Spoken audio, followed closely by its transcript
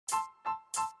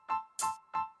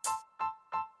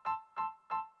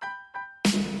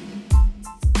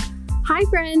Hi,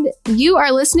 friend. You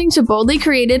are listening to Boldly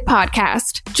Created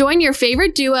Podcast. Join your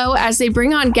favorite duo as they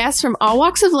bring on guests from all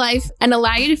walks of life and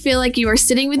allow you to feel like you are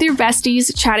sitting with your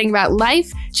besties, chatting about life,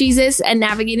 Jesus, and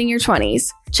navigating your 20s.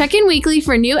 Check in weekly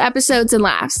for new episodes and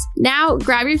laughs. Now,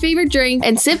 grab your favorite drink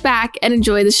and sit back and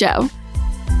enjoy the show.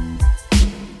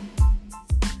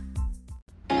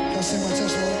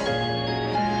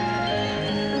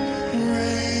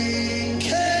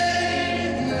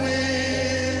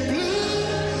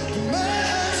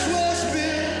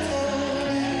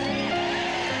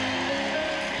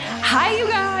 Hi, you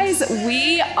guys.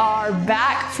 We are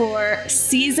back for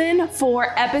season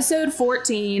 4, episode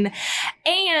 14.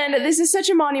 And this is such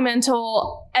a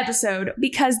monumental episode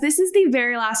because this is the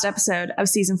very last episode of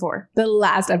season 4. The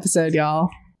last episode, y'all.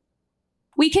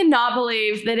 We cannot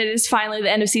believe that it is finally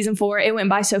the end of season 4. It went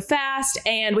by so fast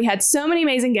and we had so many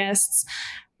amazing guests,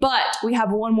 but we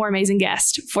have one more amazing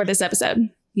guest for this episode.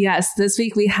 Yes, this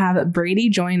week we have Brady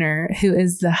Joyner, who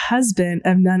is the husband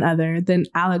of none other than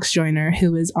Alex Joyner,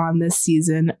 who was on this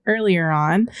season earlier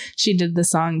on. She did the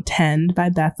song 10 by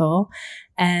Bethel.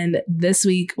 And this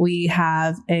week we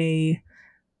have we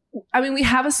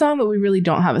have a song, but we really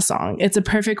don't have a song. It's a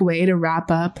perfect way to wrap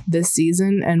up this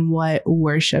season and what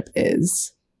worship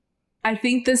is. I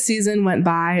think this season went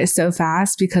by so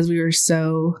fast because we were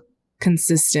so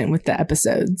consistent with the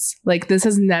episodes. Like, this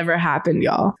has never happened,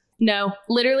 y'all. No,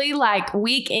 literally like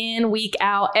week in, week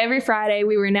out, every Friday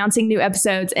we were announcing new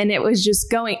episodes and it was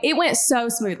just going, it went so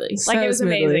smoothly. Like it was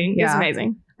amazing. Yeah. It was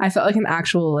amazing. I felt like an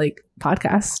actual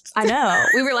podcast. I know.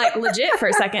 We were legit for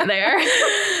a second there.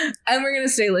 And we're going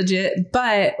to stay legit,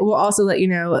 but we'll also let you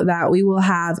know that we will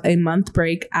have a month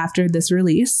break after this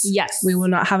release. Yes. We will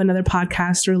not have another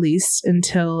podcast released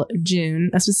until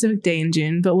June, a specific day in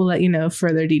June, but we'll let you know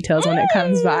further details when it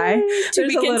comes by. To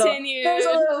be continued. There's a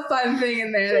little fun thing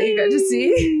in there that you got to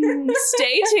see.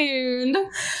 Stay tuned.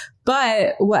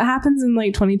 But what happens in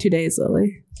 22 days,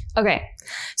 Lily? Okay.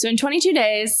 So in 22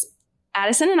 days,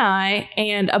 Addison and I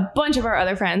and a bunch of our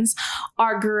other friends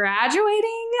are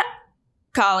graduating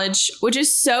college, which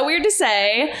is so weird to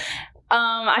say.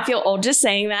 I feel old just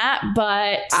saying that,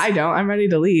 but I don't. I'm ready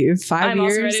to leave. 5 years.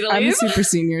 Also ready to leave. I'm a super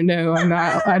senior. No, I'm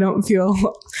not. I don't feel.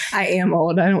 I am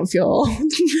old. I don't feel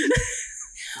old.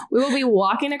 We will be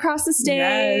walking across the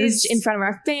stage in front of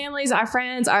our families, our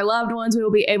friends, our loved ones. We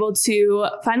will be able to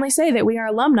finally say that we are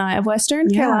alumni of Western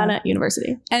Carolina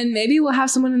University. And maybe we'll have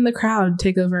someone in the crowd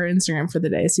take over our Instagram for the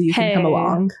day so you can come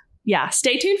along. Yeah,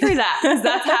 stay tuned for that because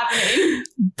that's happening.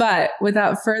 But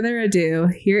without further ado,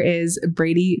 here is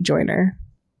Brady Joyner.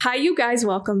 Hi, you guys.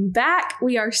 Welcome back.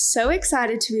 We are so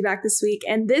excited to be back this week.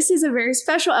 And this is a very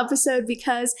special episode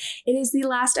because it is the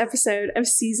last episode of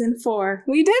season 4.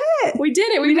 We did it. We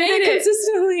did it. We made it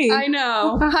consistently. I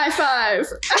know. High five.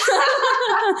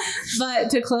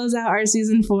 But to close out our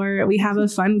season 4, we have a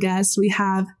fun guest. We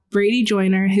have Brady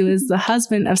Joyner, who is the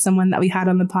husband of someone that we had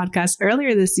on the podcast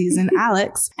earlier this season,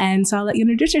 Alex. And so I'll let you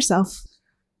introduce yourself.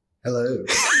 Hello.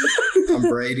 I'm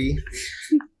Brady.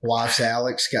 Wife's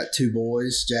Alex, got 2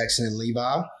 boys, Jackson and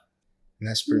Levi, and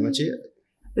that's pretty much it.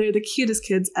 They're the cutest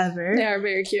kids ever. They are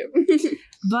very cute.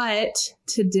 But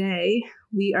today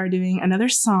we are doing another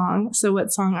song. So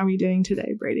what song are we doing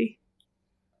today, Brady?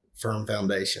 Firm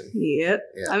Foundation. Yep.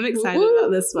 Yeah. I'm excited about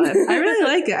this one. I really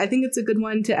like it. I think it's a good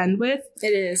one to end with.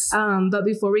 It is. But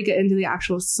before we get into the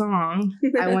actual song,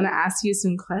 I want to ask you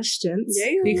some questions.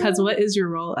 Yeah. Because what is your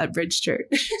role at Bridge Church?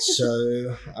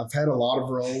 So I've had a lot of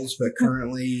roles, but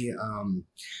currently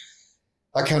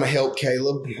I kind of help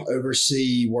Caleb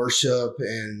oversee worship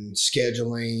and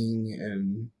scheduling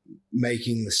and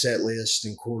making the set list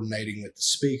and coordinating with the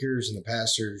speakers and the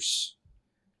pastors,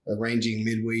 arranging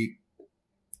midweek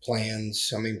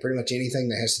plans. I mean, pretty much anything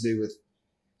that has to do with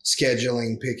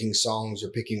scheduling, picking songs, or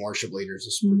picking worship leaders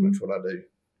is pretty much what I do.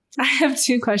 I have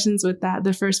 2 questions with that.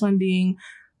 The first one being,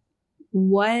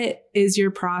 what is your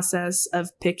process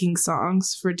of picking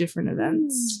songs for different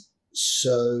events?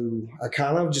 So I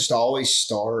kind of just always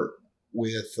start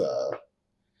with,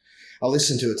 I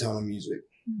listen to a ton of music,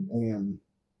 and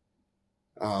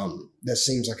that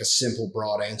seems like a simple,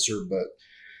 broad answer, but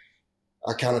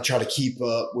I kind of try to keep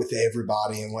up with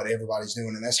everybody and what everybody's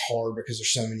doing. And that's hard because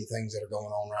there's so many things that are going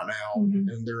on right now. Mm-hmm.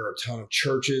 And there are a ton of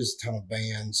churches, a ton of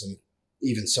bands, and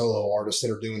even solo artists that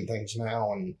are doing things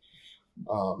now. And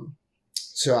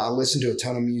so I listen to a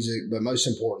ton of music, but most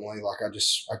importantly,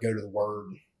 I go to the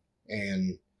Word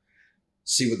and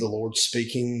see what the Lord's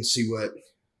speaking, see what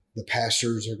the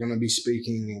pastors are going to be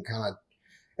speaking, and kind of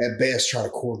at best try to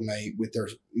coordinate with their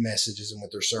messages and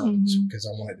with their sermons, because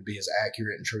I want it to be as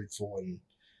accurate and truthful and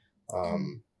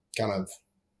kind of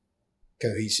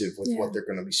cohesive with what they're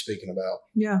going to be speaking about.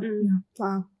 Yeah.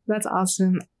 Wow. That's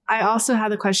awesome. I also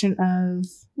had the question of,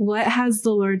 what has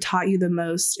the Lord taught you the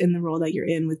most in the role that you're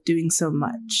in with doing so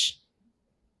much?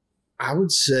 I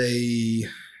would say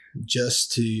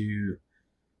just to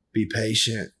be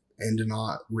patient and to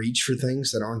not reach for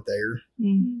things that aren't there.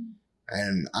 Mm-hmm.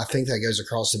 And I think that goes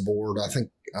across the board. I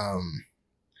think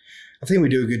we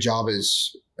do a good job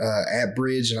as at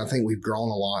Bridge, and I think we've grown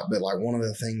a lot. But like one of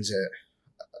the things that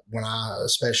when I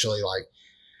especially like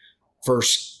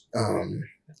first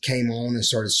came on and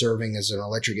started serving as an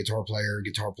electric guitar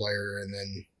player, and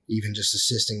then even just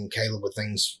assisting Caleb with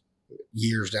things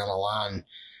years down the line,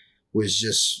 was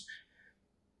just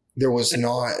there was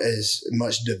not as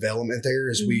much development there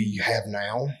as we have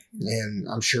now. And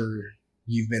I'm sure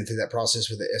you've been through that process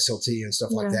with the SLT and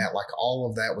stuff like that. Like all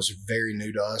of that was very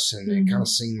new to us, and it kind of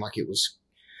seemed like it was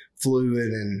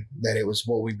fluid and that it was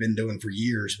what we've been doing for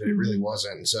years, but it really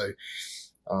wasn't. And so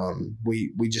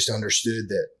we just understood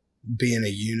that being a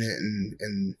unit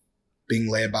and being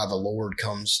led by the Lord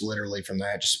comes literally from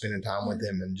that, just spending time with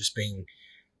him and just being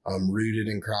rooted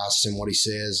in Christ and what he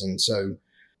says. And so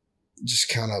just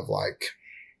kind of like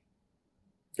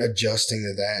adjusting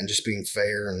to that and just being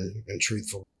fair and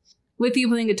truthful. With you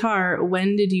playing guitar,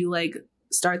 when did you like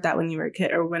start that when you were a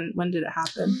kid, or when did it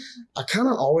happen? I kind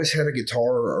of always had a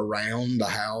guitar around the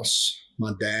house.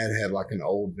 My dad had like an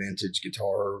old vintage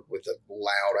guitar with a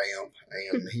loud amp,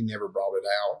 and he never brought it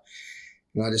out.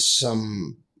 And I just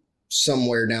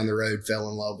somewhere down the road fell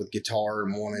in love with guitar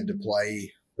and wanted to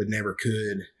play, but never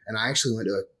could. And I actually went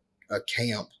to a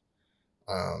camp.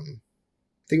 I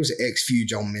think it was an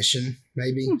X-Fuge on Mission,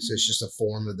 maybe. So it's just a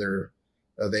form of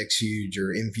X-Fuge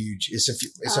or Infuge. It's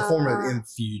a form of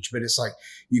Infuge, but it's like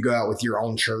you go out with your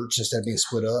own church instead of being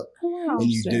split up, and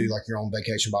you do like your own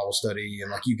vacation Bible study,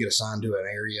 and like you get assigned to an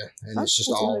area, and it's just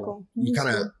all really cool. You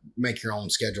kind of make your own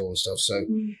schedule and stuff. So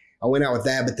I went out with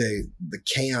that, but the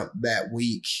camp that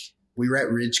week we were at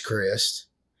Ridgecrest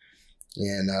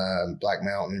in Black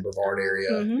Mountain, Brevard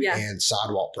area, and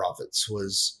Sidewalk Prophets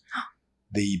was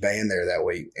the band there that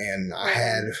week. And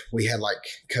we had like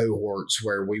cohorts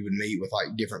where we would meet with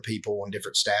like different people and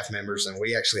different staff members. And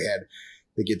we actually had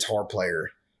the guitar player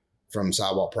from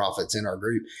Sidewalk Prophets in our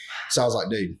group. So I was like,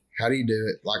 dude, how do you do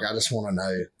it? Like, I just want to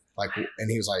know. Like, and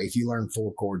he was like, if you learn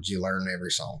 4 chords, you learn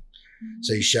every song.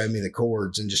 So he showed me the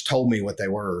chords and just told me what they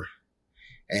were,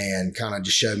 and kind of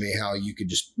just showed me how you could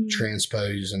just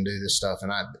transpose and do this stuff.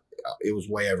 And it was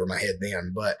way over my head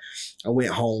then, but I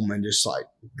went home and just like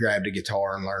grabbed a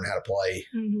guitar and learned how to play.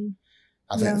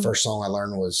 I think the first song I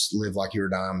learned was Live Like You Were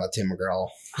Dying by Tim McGraw,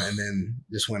 and then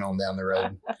just went on down the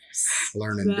road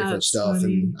learning different stuff.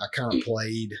 Funny. And I kind of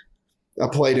I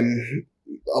played him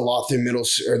a lot through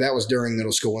that was during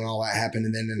middle school when all that happened.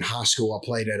 And then in high school, I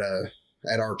played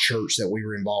at our church that we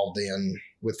were involved in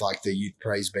with like the youth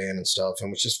praise band and stuff. And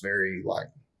it was just very like,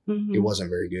 it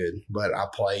wasn't very good, but I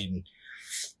played.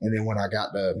 And then when I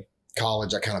got to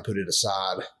college, I kind of put it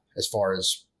aside as far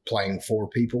as playing for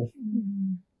people.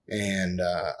 And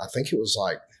I think it was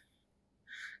like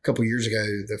a couple years ago,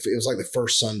 it was like the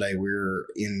first Sunday we were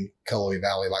in Cullowhee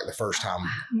Valley, like the first time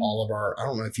all of I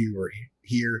don't know if you were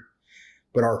here,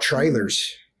 but our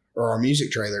trailers or our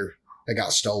music trailer, it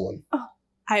got stolen. Oh.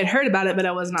 I had heard about it, but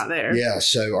I was not there. Yeah,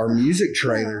 so our music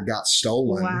trailer got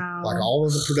stolen. Wow. Like all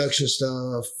of the production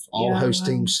stuff, all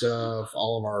hosting stuff,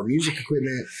 all of our music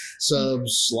equipment,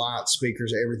 subs, lights,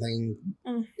 speakers, everything.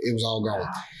 It was all gone.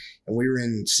 And we were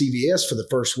in CVS for the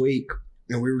first week,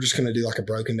 and we were just going to do like a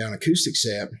broken down acoustic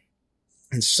set.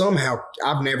 And somehow,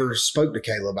 I've never spoke to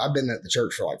Caleb. I've been at the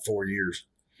church for like 4 years.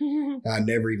 I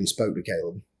never even spoke to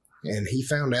Caleb. And he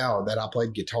found out that I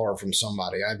played guitar from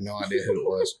somebody. I had no idea who it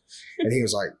was. And he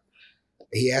was like,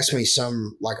 he asked me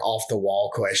some like off the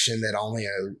wall question that only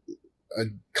a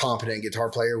competent guitar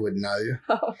player would know.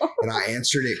 And I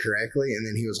answered it correctly. And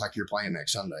then he was like, you're playing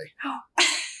next Sunday. I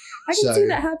can see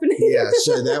that happening. Yeah.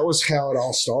 So that was how it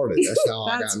all started. That's how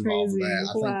I got involved with that.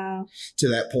 I think to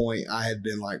that point, I had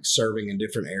been like serving in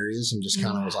different areas and just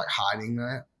kind of was like hiding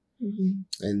that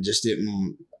and just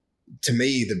didn't. To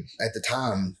me, at the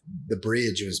time, the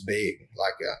Bridge was big,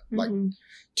 like 200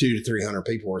 to 300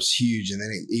 people was huge, and then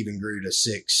it even grew to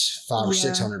 500 or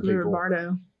 600 people.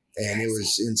 Roberto. And it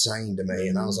was insane to me,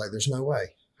 and I was like, "There's no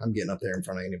way I'm getting up there in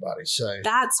front of anybody. So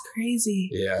that's crazy.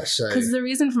 Yeah. So because the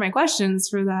reason for my questions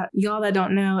for that, y'all that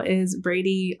don't know, is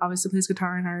Brady obviously plays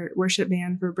guitar in our worship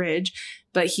band for Bridge,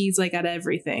 but he's like at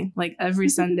everything, like every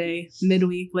Sunday,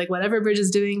 midweek, like whatever Bridge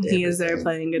is doing, he is there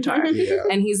playing guitar. Yeah.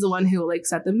 And he's the one who will like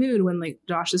set the mood when like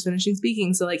Josh is finishing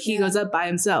speaking. So like he goes up by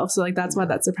himself. So like that's why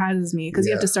that surprises me, because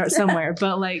you have to start somewhere.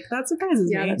 But like that surprises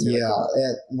me. That's really cool.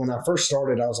 When I first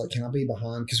started, I was like, can I be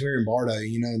behind? Because we were in Bardo,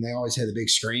 and they always had the big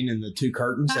screen and the 2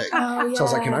 curtains. So I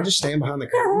was like, can I just stand behind the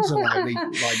curtains and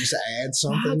like just add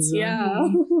something? Yeah.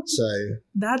 So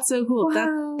that's so cool.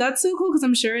 Wow. That's so cool, because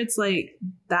I'm sure it's like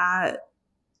that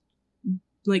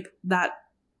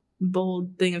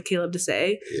bold thing of Caleb to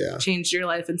say changed your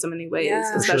life in so many ways,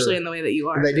 especially in the way that you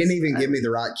are. They didn't even give me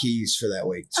the right keys for that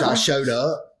week. So I showed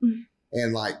up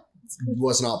and like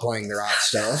was not playing the right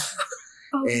stuff.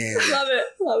 And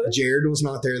Love it. Jared was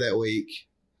not there that week,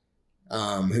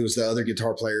 who was the other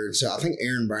guitar player. And so I think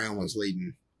Aaron Brown was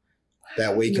leading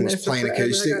that week and was playing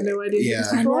acoustic. I got no idea. Yeah.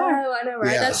 I know,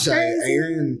 right? Yeah, That's so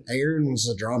crazy. Aaron was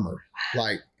a drummer,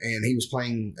 and he was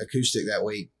playing acoustic that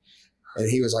week. And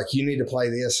he was like, you need to play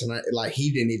this. And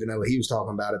he didn't even know what he was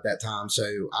talking about at that time. So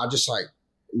I just like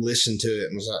listened to it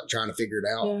and was like trying to figure it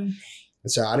out. Yeah.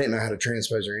 And so I didn't know how to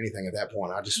transpose or anything at that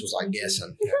point. I just was like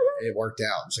guessing. It worked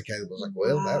out. And so Caleb was like,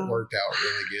 well, that worked out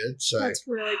really good. So that's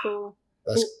really cool.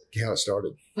 That's how it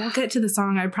started. We'll get to the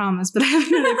song, I promise. But I have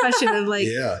another question of like,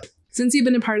 since you've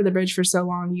been a part of the Bridge for so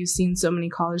long, you've seen so many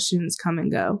college students come and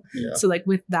go. Yeah. So like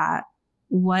with that,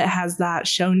 what has that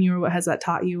shown you, or what has that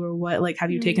taught you, or what like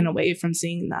have you taken away from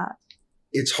seeing that?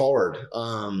 It's hard.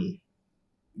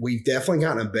 We've definitely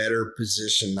gotten a better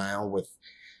position now with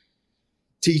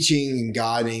teaching and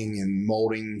guiding and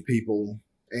molding people.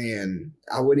 And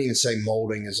I wouldn't even say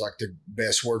molding is like the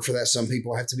best word for that. Some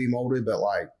people have to be molded, but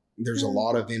like there's a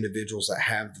lot of individuals that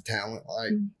have the talent,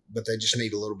 but they just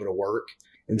need a little bit of work.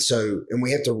 And so, and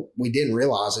we didn't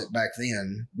realize it back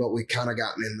then, but we kind of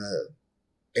gotten in the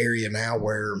area now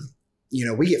where,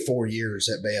 we get 4 years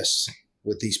at best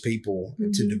with these people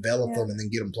to develop them and then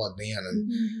get them plugged in.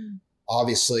 And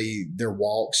obviously their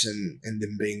walks and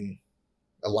them being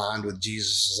aligned with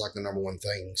Jesus is like the number one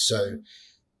thing. So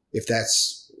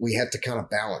we have to kind of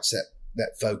balance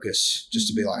that focus just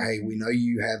to be like, hey, we know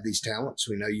you have these talents.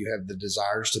 We know you have the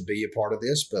desires to be a part of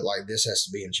this, but like this has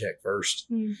to be in check first.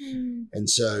 And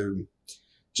so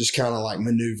just kind of like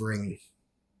maneuvering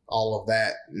all of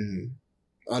that and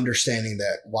understanding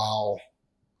that while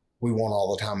we want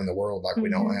all the time in the world, like we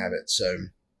don't have it. So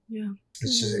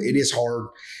it is hard.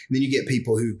 And then you get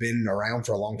people who've been around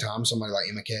for a long time, somebody like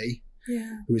Emma Kay,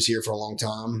 who was here for a long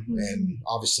time and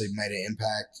obviously made an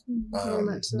impact,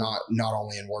 not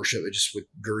only in worship, but just with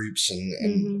groups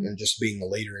and just being a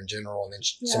leader in general. And then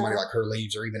somebody like her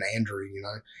leaves, or even Andrew,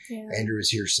 Andrew is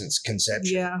here since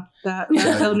conception. Yeah, that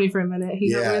held me for a minute.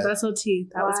 He helped me with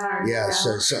SLT. That was hard. Yeah,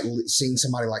 so seeing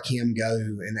somebody like him go,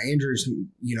 and Andrew's,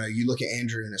 you look at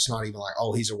Andrew and it's not even like,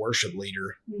 oh, he's a worship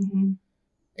leader.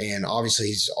 And obviously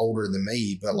he's older than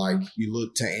me, but like you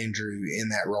look to Andrew in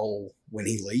that role when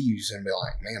he leaves and be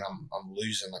like, man, I'm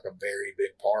losing like a very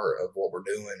big part of what we're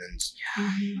doing,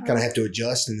 and kind of have to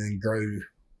adjust and then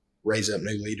raise up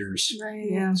new leaders. Right.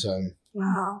 Yeah. So,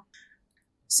 wow.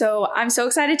 So I'm so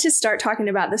excited to start talking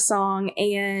about the song,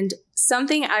 and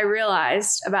something I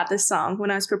realized about this song when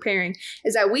I was preparing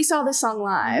is that we saw this song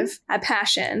live at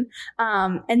Passion,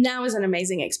 and that was an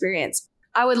amazing experience.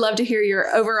 I would love to hear your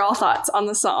overall thoughts on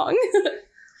the song.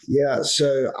 Yeah,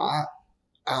 so I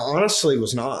honestly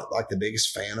was not like the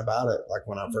biggest fan about it, like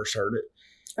when I first heard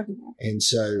it. Okay. And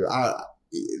so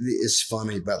it's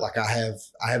funny, but like I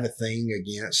have a thing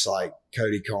against like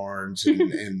Cody Carnes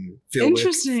and Phil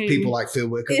Wickham, people like Phil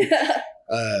Wickham,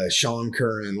 Sean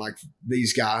Curran, like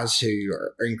these guys who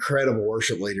are incredible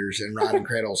worship leaders and write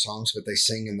incredible songs, but they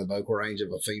sing in the vocal range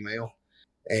of a female.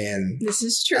 And this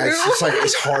is true. It's just like,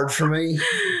 it's hard for me.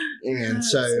 And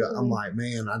so I'm like,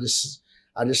 man, I just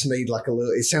need like a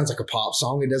little, it sounds like a pop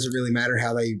song. It doesn't really matter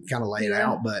how they kind of lay it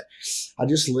out, but I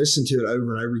just listened to it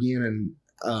over and over again.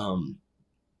 And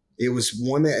it was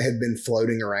one that had been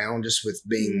floating around just with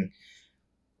being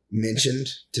mentioned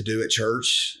to do at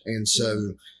church. And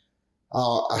so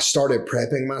I started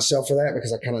prepping myself for that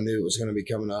because I kind of knew it was going to be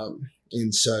coming up.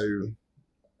 And so,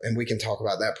 and we can talk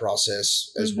about that process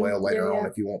as well later on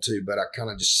if you want to, but I kind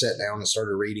of just sat down and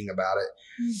started reading about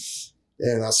it.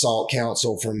 And I sought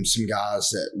counsel from some guys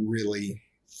that really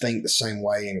think the same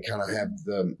way and kind of have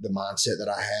the mindset that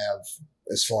I have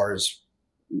as far as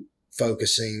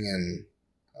focusing and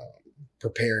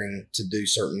preparing to do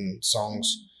certain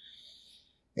songs.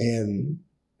 And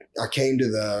I came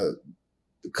to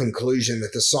conclusion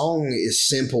that the song is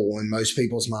simple in most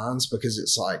people's minds because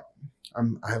it's like,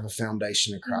 I have a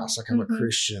foundation in Christ. Like I'm a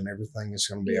Christian. Everything is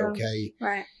going to be okay.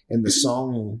 Right. And the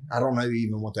song, I don't know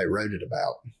even what they wrote it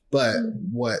about, but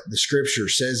what the scripture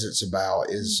says it's about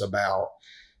is about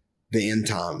the end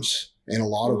times. And a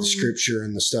lot of the scripture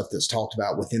and the stuff that's talked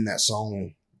about within that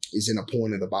song is in a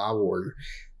point of the Bible where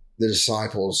the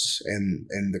disciples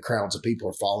and the crowds of people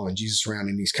are following Jesus around,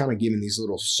 and he's kind of giving these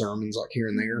little sermons like here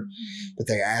and there, but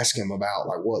they ask him about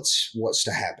like what's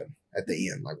to happen at the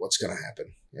end, like what's going to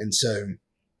happen. And so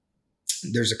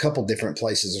there's a couple different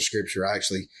places of scripture. I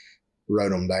actually wrote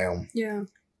them down. Yeah.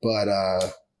 But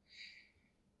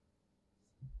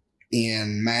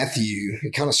in Matthew,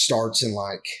 it kind of starts in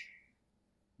like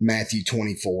Matthew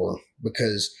 24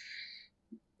 because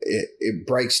it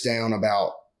breaks down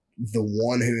about the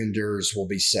one who endures will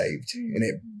be saved. And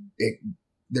it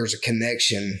there's a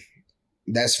connection.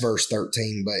 That's verse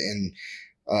 13, but in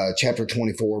chapter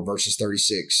 24, verses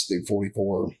 36 through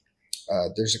 44,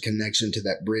 there's a connection to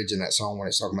that bridge in that song when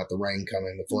it's talking about the rain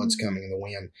coming, the floods coming, and the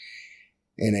wind.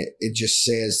 And it just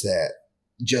says that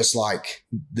just like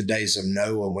the days of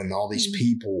Noah, when all these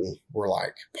people were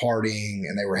like partying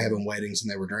and they were having weddings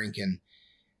and they were drinking,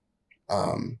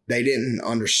 they didn't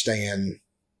understand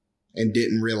and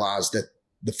didn't realize that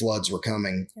the floods were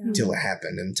coming until it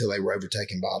happened, until they were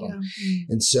overtaken by them. Yeah.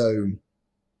 And so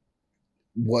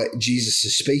what Jesus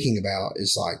is speaking about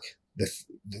is like the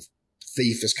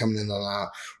thief is coming in the night,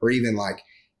 or even like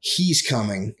he's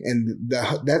coming. And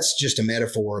that's just a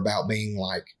metaphor about being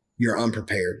like, you're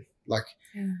unprepared. Like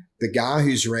the guy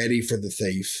who's ready for the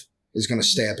thief is going to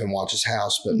step and watch his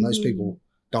house, but most people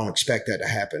don't expect that to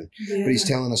happen. But he's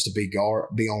telling us to be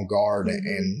on guard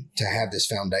and to have this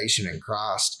foundation in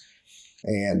Christ.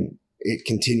 And it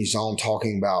continues on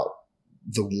talking about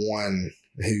the one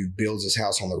who builds his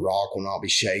house on the rock will not be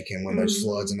shaken when those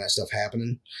floods and that stuff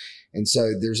happening. And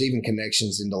so there's even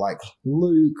connections into like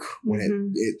Luke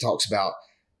when it talks about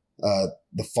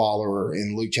the follower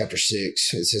in Luke chapter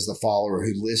 6. It says the follower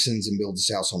who listens and builds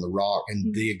his house on the rock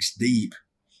and digs deep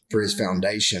for his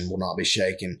foundation will not be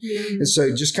shaken. And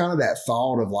so just kind of that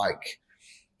thought of like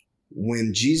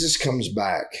when Jesus comes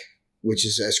back, which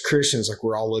is as Christians, like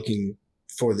we're all looking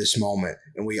for this moment,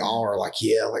 and we all are like,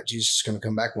 yeah, like Jesus is going to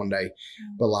come back one day.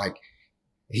 But like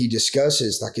he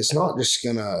discusses, like it's not just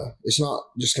gonna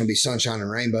be sunshine and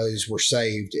rainbows. We're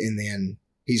saved, and then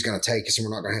he's going to take us, and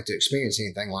we're not going to have to experience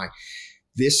anything like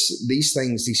this. These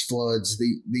things, these floods,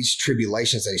 these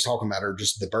tribulations that he's talking about are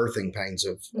just the birthing pains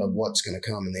of what's going to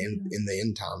come in the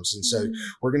end times. And so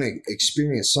we're going to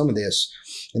experience some of this.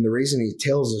 And the reason he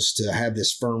tells us to have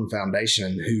this firm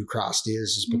foundation in who Christ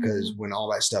is because when all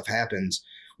that stuff happens,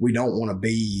 we don't want to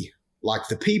be like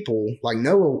the people, like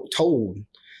Noah told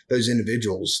those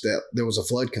individuals that there was a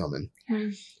flood coming.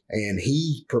 And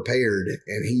he prepared,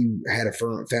 and he had a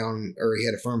firm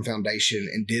foundation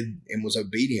and was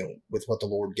obedient with what the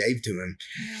Lord gave to him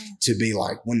to be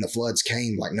like, when the floods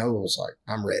came, like Noah was like,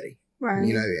 I'm ready. Right.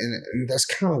 You know, and that's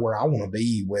kind of where I want to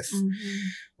be with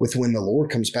when the Lord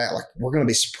comes back. Like we're going to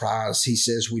be surprised. He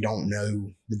says we don't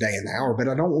know the day and the hour, but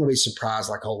I don't want to be surprised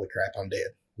like, holy crap, I'm dead.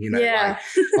 You know,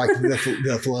 like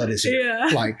the flood is here.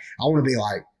 Like I want to be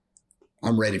like,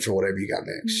 I'm ready for whatever you got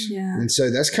next. And so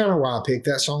that's kind of why I picked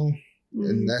that song.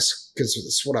 And that's because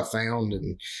it's what I found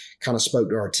and kind of spoke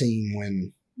to our team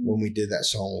when we did that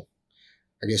song.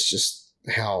 I guess just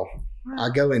how I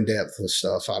go in depth with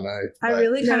stuff. I know. I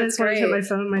really kind of just want to put my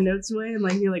phone and my notes away and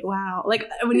like be like, wow. Like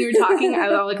when you were talking,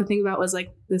 all I could think about was like,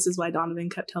 this is why Donovan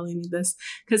kept telling me this,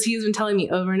 because he's been telling me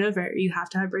over and over, you have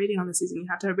to have Brady on the season. You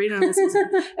have to have Brady on the season.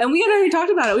 And we had already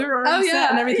talked about it. We were already set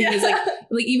and everything. He's like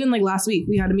even like last week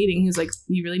we had a meeting. He was like,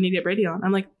 you really need to get Brady on.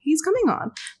 I'm like, he's coming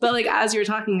on. But like as you were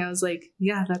talking, I was like,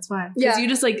 yeah, that's why. Because you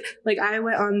just like I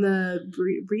went on the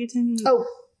Brereton.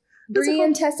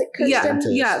 Brian Tessic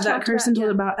Kirsten. Yeah, that Kirsten told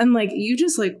about. And like you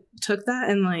just like took that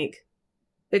and like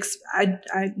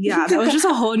that was just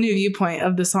a whole new viewpoint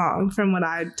of the song from what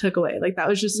I took away. Like that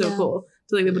was just so cool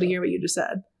to like be able to hear what you just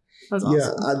said. That was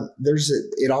awesome.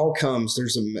 It all comes,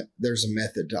 there's a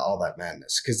method to all that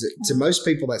madness, because to most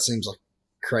people that seems like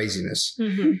craziness.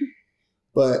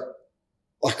 But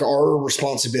like our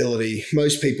responsibility,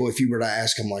 most people, if you were to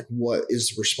ask them like, what is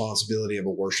the responsibility of a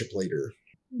worship leader?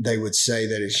 They would say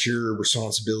that it's your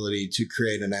responsibility to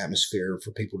create an atmosphere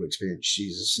for people to experience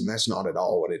Jesus. And that's not at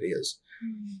all what it is.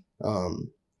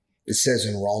 It says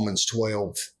in Romans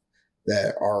 12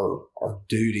 that our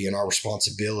duty and our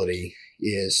responsibility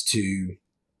is to,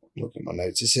 look at my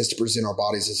notes, it says to present our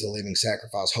bodies as a living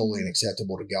sacrifice, holy and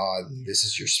acceptable to God. This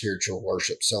is your spiritual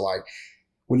worship. So like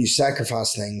when you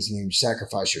sacrifice things and you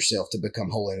sacrifice yourself to become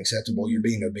holy and acceptable, you're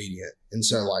being obedient. And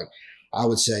so like, I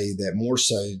would say that more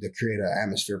so to create an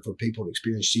atmosphere for people to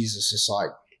experience Jesus is like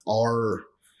our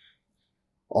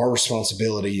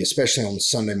responsibility, especially on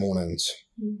Sunday mornings,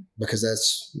 because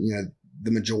that's,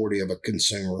 the majority of a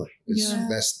consumer is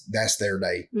that's their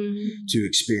day to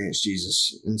experience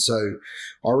Jesus. And so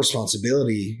our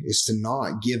responsibility is to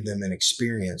not give them an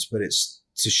experience, but it's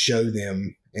to show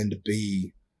them and to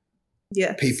be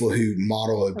people who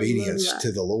model obedience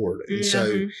to the Lord. And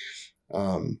so,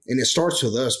 and it starts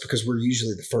with us because we're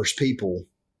usually the first people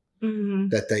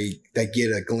that they get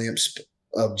a glimpse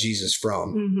of Jesus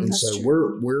from. And so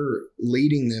we're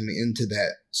leading them into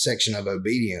that section of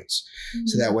obedience.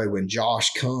 So that way when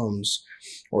Josh comes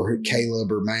or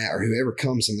Caleb or Matt or whoever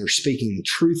comes and they're speaking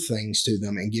truth things to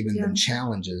them and giving them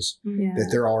challenges, that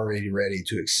they're already ready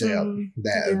to accept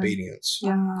that obedience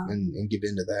and give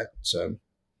into that. So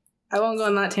I won't go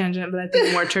on that tangent, but I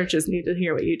think more churches need to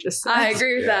hear what you just said. I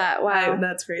agree with that. Wow.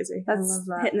 That's crazy. That's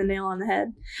hitting the nail on the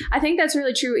head. I think that's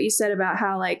really true what you said about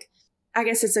how, like, I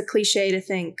guess it's a cliche to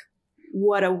think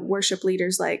what a worship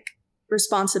leader's like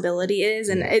responsibility is.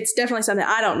 And it's definitely something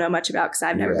I don't know much about because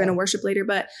I've never been a worship leader,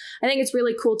 but I think it's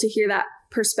really cool to hear that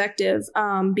perspective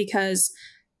because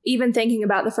even thinking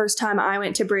about the first time I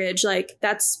went to Bridge, like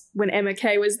that's when Emma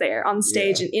Kay was there on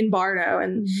stage in Bardo.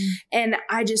 And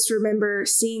I just remember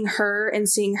seeing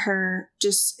her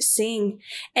just sing,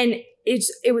 and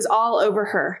it was all over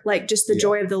her, like just the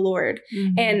joy of the Lord.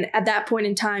 And at that point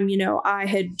in time, I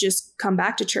had just come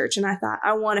back to church and I thought,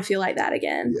 I want to feel like that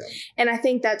again. And I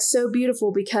think that's so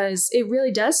beautiful because it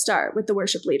really does start with the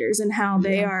worship leaders and how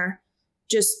they are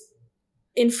just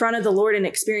in front of the Lord and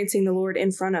experiencing the Lord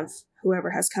in front of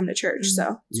whoever has come to church.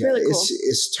 So it's really cool.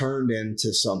 It's turned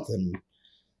into something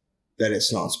that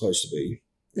it's not supposed to be.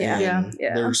 Yeah.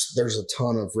 There's a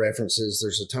ton of references.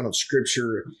 There's a ton of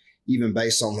scripture even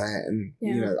based on that. And,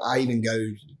 I even go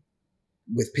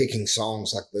with picking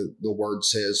songs like the word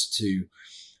says to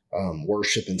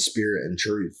worship in spirit and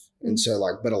truth. And so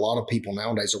but a lot of people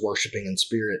nowadays are worshiping in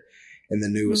spirit in the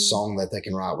newest song that they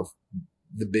can write with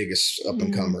the biggest up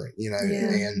and comer,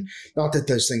 and not that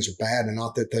those things are bad and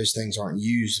not that those things aren't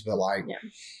used, but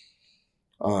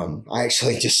I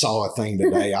actually just saw a thing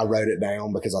today. I wrote it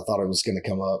down because I thought it was going to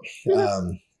come up.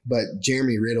 But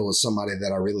Jeremy Riddle is somebody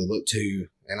that I really look to,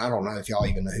 and I don't know if y'all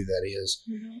even know who that is.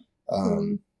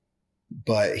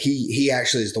 But he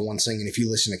actually is the one singing. If you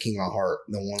listen to King of My Heart,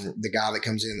 the guy that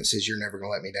comes in that says, "You're never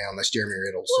gonna let me down," that's Jeremy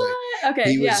Riddle. What?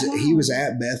 So he was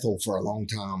at Bethel for a long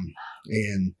time,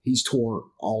 and he's toured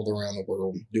all around the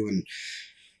world doing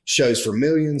shows for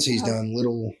millions. He's done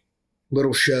little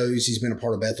shows. He's been a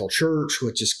part of Bethel Church,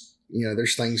 which is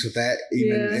there's things with that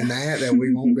in that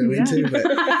we won't go into.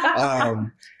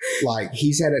 But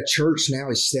he's at a church now.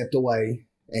 He's stepped away.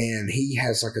 And he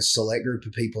has like a select group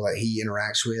of people that he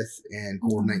interacts with and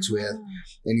coordinates with.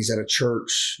 And he's at a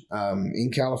church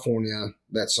in California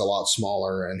that's a lot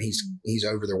smaller. And he's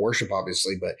over their worship,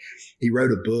 obviously. But he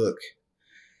wrote a book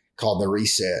called The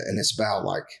Reset. And it's about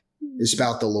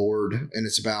the Lord and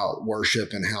it's about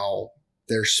worship and how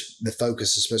the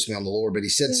focus is supposed to be on the Lord. But he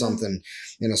said something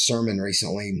in a sermon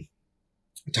recently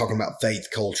talking about faith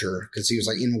culture, because he was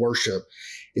like, in worship,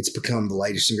 it's become the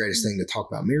latest and greatest thing to talk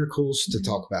about miracles, to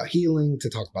talk about healing, to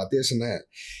talk about this and that.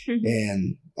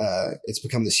 And it's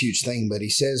become this huge thing. But he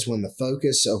says when the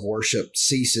focus of worship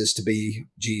ceases to be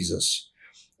Jesus,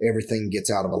 everything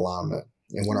gets out of alignment.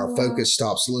 And when our focus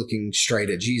stops looking straight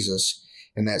at Jesus,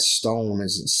 and that stone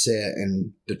isn't set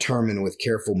and determined with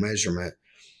careful measurement,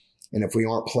 and if we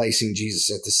aren't placing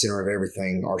Jesus at the center of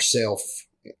everything,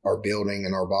 our building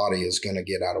and our body is going to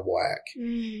get out of whack.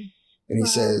 And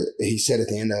he said at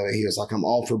the end of it, he was like, I'm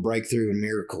all for breakthrough and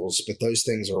miracles, but those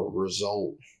things are a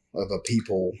result of a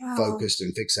people focused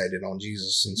and fixated on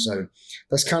Jesus. And so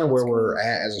that's kind of where we're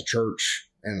at as a church.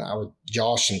 And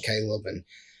Josh and Caleb, and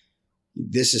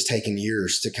this has taken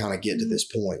years to kind of get to this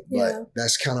point, but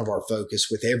that's kind of our focus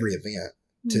with every event,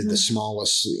 to the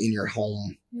smallest in your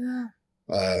home,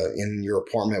 in your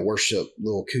apartment worship,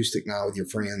 little acoustic night with your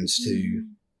friends, to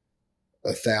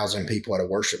 1,000 people at a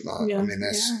worship night. I mean,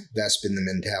 that's been the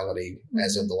mentality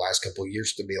as of the last couple of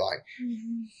years, to be like,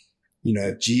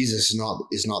 if Jesus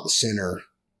is not the center,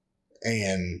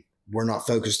 and we're not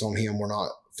focused on him, we're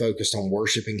not focused on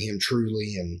worshiping him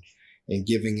truly and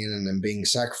giving in and being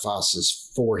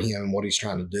sacrifices for him and what he's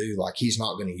trying to do, like he's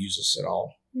not going to use us at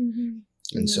all.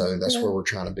 And so that's where we're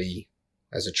trying to be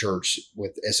as a church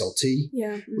with SLT,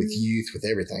 with youth, with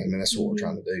everything. I mean, that's what we're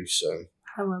trying to do. So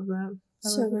I love that.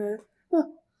 So good.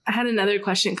 I had another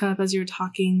question come up as you were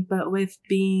talking, but with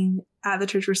being at the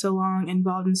church for so long,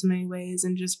 involved in so many ways,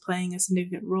 and just playing a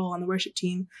significant role on the worship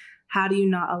team, how do you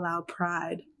not allow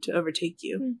pride to overtake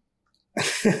you?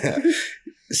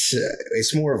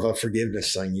 It's more of a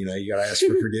forgiveness thing. You got to ask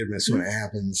for forgiveness when it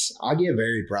happens. I get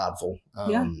very prideful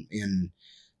in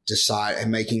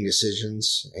making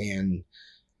decisions, and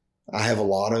I have a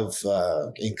lot of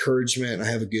encouragement. I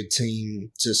have a good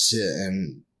team to sit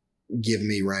and give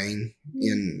me rein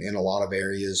in a lot of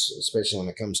areas, especially when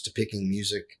it comes to picking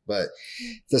music. But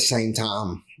at the same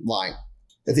time, like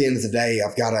at the end of the day,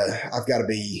 I've got to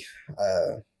be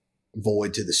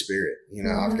void to the Spirit.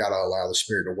 I've got to allow the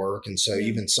Spirit to work. And so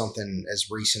even something as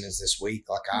recent as this week,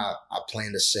 like I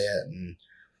planned a set and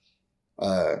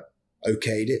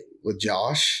okayed it with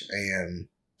Josh and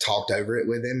talked over it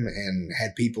with him and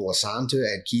had people assigned to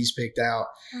it, had keys picked out.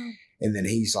 And then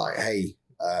he's like, hey,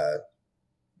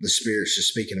 the Spirit's just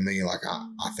speaking to me, like,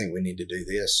 I think we need to do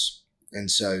this. And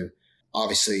so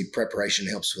obviously preparation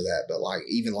helps with that, but like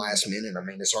even last minute, I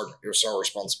mean, it's our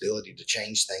responsibility to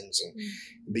change things and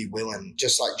be willing,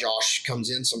 just like Josh comes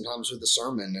in sometimes with a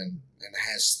sermon and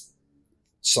has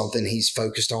something he's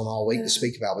focused on all week to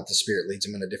speak about, but the Spirit leads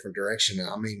him in a different direction. And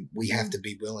I mean, we have to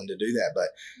be willing to do that, but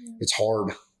it's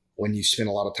hard when you spend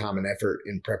a lot of time and effort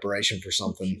in preparation for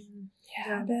something.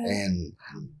 Yeah. And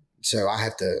so I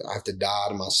have to die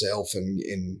to myself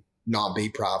and not be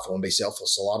prideful and be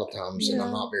selfless a lot of times. And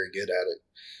I'm not very good at it.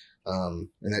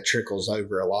 And that trickles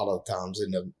over a lot of times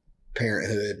into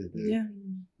parenthood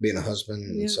and being a husband.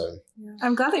 And so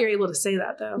I'm glad that you're able to say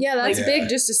that though. Yeah, that's big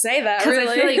just to say that. Because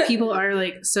really. I feel like people are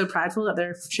like so prideful that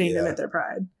they're ashamed to admit their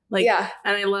pride. Like,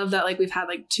 and I love that like we've had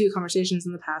like 2 conversations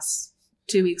in the past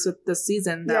 2 weeks with this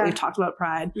season that we've talked about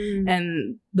pride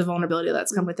and the vulnerability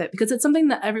that's come with it, because it's something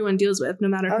that everyone deals with no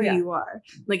matter who you are.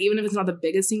 Like even if it's not the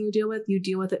biggest thing you deal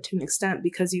with it to an extent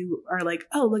because you are like,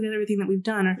 oh, look at everything that we've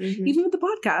done, or even with the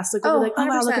podcast, like we're like, oh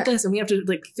wow, look at this, and we have to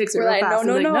like fix it real fast.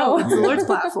 No, it's the Lord's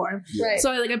platform. Right.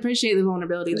 So I like appreciate the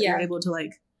vulnerability that you're able to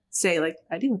like say like,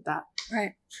 I deal with that.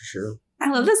 Right. For sure. I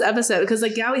love this episode because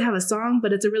like we have a song,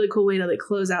 but it's a really cool way to like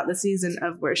close out the season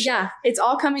of worship. Yeah, it's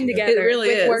all coming together. It really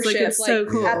with is. Worship, like, it's so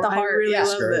cool. At the heart. I really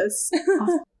love this.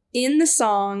 In the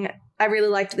song, I really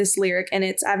liked this lyric, and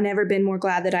it's, I've never been more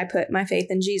glad that I put my faith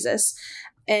in Jesus.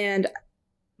 And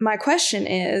my question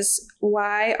is,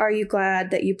 why are you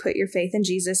glad that you put your faith in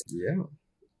Jesus? Yeah.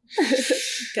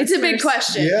 It's a big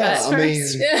question. Yeah, I mean,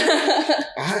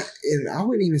 I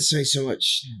wouldn't even say so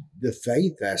much the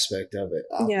faith aspect of it.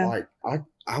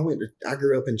 I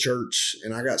grew up in church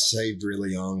and I got saved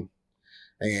really young,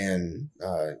 and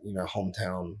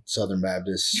hometown Southern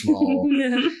Baptist, small,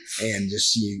 and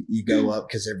just you go up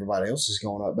because everybody else is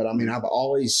going up. But I mean, I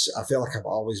feel like I've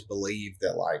always believed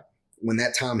that like when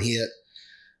that time hit,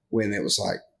 when it was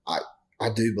like I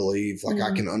do believe, like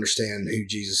I can understand who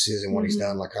Jesus is and what he's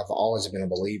done. Like I've always been a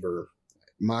believer.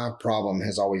 My problem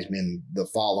has always been the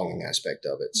following aspect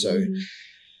of it. So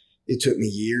it took me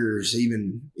years,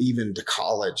 even to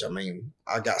college. I mean,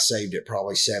 I got saved at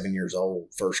probably 7 years old,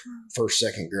 first,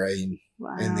 second grade.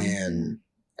 Wow. And then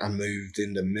I moved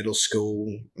into middle school,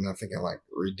 and I think I like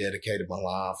rededicated my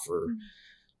life, or,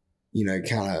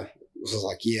 kind of was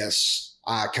like, yes,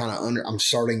 I'm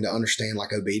starting to understand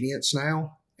like obedience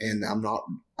now. And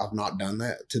I've not done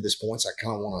that to this point. So I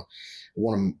kind of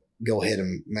want to go ahead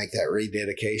and make that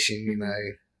rededication,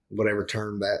 whatever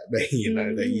term that they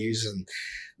use. And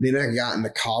then I got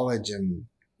into college and,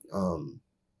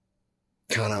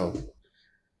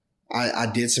 I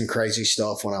did some crazy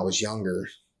stuff when I was younger,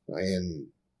 and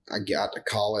I got to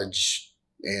college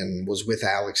and was with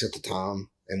Alex at the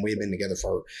time, and we had been together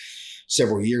for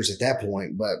several years at that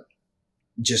point, but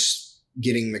just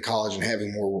getting to college and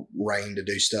having more reign to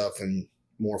do stuff and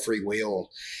more free will,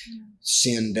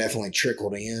 sin definitely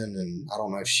trickled in. And I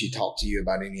don't know if she talked to you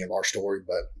about any of our story,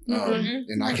 but,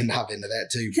 and I can dive into that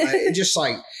too. But it just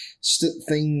like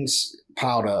things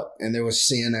piled up, and there was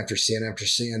sin after sin after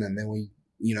sin. And then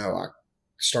I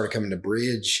started coming to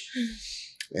Bridge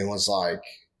and was like,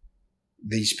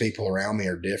 these people around me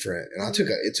are different. And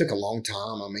it took a long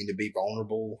time. I mean, to be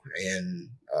vulnerable and,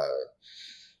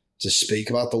 to speak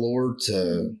about the Lord,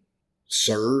 to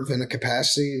serve in a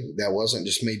capacity that wasn't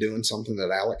just me doing something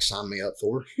that Alex signed me up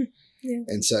for.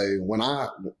 And so when I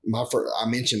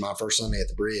mentioned my first Sunday at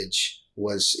the Bridge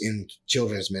was in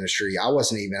children's ministry, I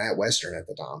wasn't even at Western at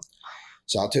the time.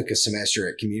 So I took a semester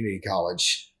at community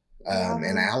college,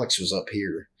 and Alex was up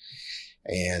here,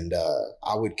 and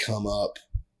I would come up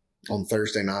on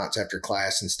Thursday nights after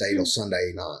class and stay till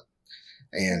Sunday night.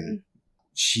 And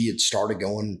she had started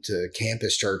going to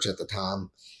campus church at the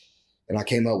time. And I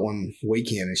came up one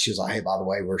weekend and she was like, hey, by the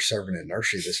way, we're serving at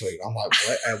nursery this week. I'm like,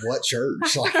 what? At what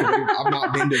church? Like, I've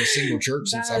not been to a single church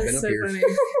since I've been up here. Funny.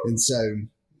 And so,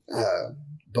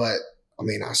 but I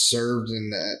mean, I served in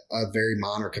a very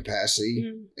minor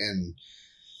capacity and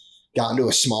got into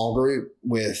a small group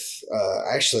with,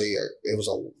 actually, it was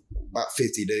about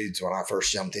 50 dudes when I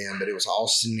first jumped in, but it was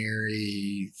Austin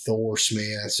Neary, Thor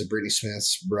Smith, so Brittany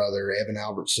Smith's brother, Evan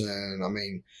Albertson. I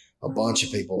mean, a bunch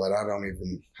of people that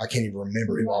I can't even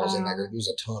remember who I was in that group. There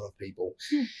was a ton of people.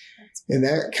 And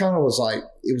that kind of was like,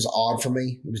 it was odd for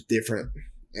me. It was different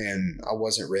and I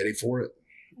wasn't ready for it.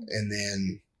 And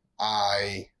then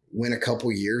I went a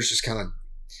couple years just kind of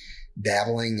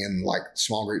dabbling in like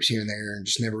small groups here and there and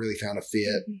just never really found a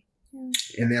fit.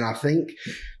 And then I think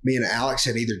me and Alex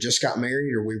had either just got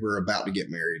married or we were about to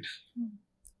get married.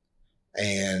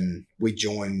 And we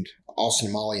joined, Austin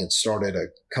and Molly had started a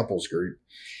couples group.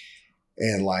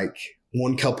 And like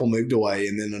one couple moved away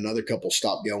and then another couple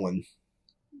stopped going.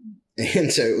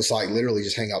 And so it was like literally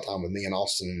just hangout time with me and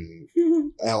Austin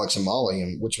and Alex and Molly,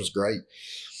 and which was great.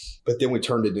 But then we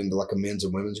turned it into like a men's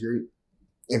and women's group.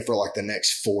 And for like the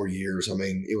next 4 years, I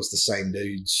mean, it was the same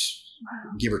dudes,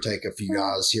 give or take a few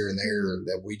guys here and there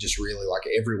that we just really like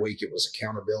every week it was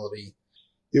accountability.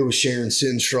 It was sharing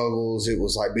sin struggles. It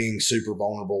was like being super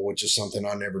vulnerable, which is something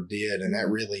I never did. And that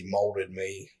really molded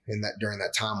me in that during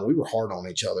that time. We were hard on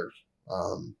each other.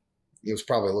 It was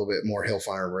probably a little bit more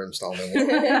hellfire and brimstone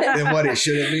than what it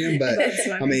should have been. But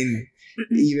I mean,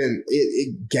 even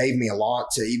it gave me a lot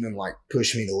to even like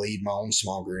push me to lead my own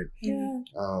small group.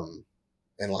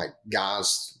 And like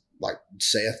guys like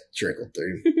Seth trickled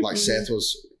through. Like Seth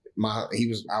was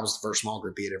I was the first small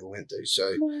group he had ever went to.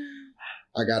 So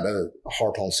I got to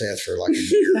harp on Seth for like a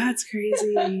year. That's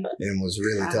crazy. And was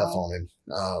really tough on him.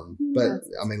 But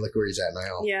I mean, look where he's at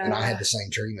now. Yeah. And I had the same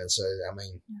treatment. So, I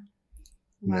mean.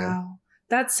 Wow. You know.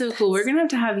 That's so cool. We're going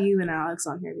to have you and Alex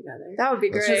on here together. That would be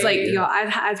great. Because like, y'all,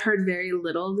 I've heard very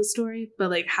little of the story, but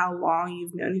like how long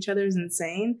you've known each other is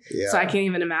insane. Yeah. So I can't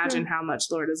even imagine how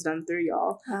much Lord has done through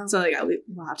y'all. Wow. So like,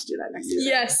 we'll have to do that next year.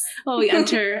 Yes. Well, we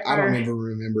enter. I don't even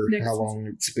remember how long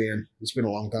it's been. It's been a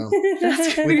long time.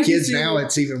 With kids now,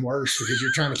 it's even worse because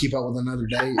you're trying to keep up with another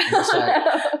date. And it's like,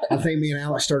 I think me and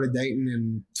Alex started dating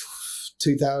in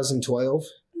 2012.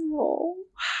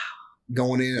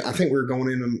 Going in, I think we were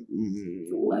going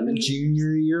in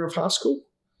junior year of high school.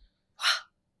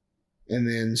 And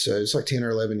then, so it's like 10 or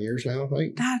 11 years now, I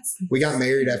think. We got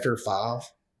married after 5.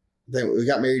 Then we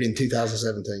got married in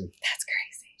 2017. That's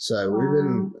crazy. So we've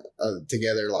been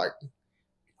together like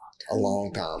a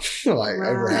long time, like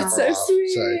over half our life. Sweet.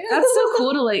 So that's so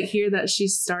cool to like hear that she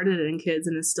started in kids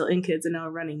and is still in kids and now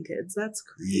running kids. That's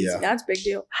crazy. Yeah. That's a big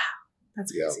deal.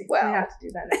 That's crazy. Wow. We have to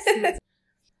do that next season.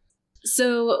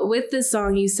 So with this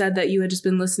song, you said that you had just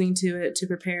been listening to it to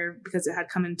prepare because it had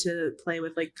come into play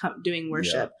with like doing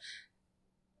worship. Yeah.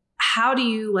 How do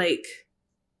you like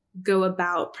go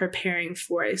about preparing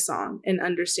for a song and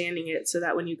understanding it so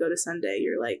that when you go to Sunday,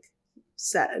 you're like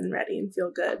set and ready and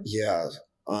feel good? Yeah.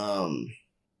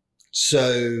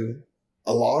 So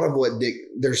a lot of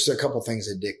there's a couple things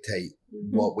that dictate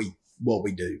what we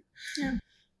do. Yeah.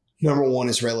 Number one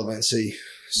is relevancy.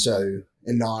 So,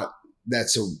 and not,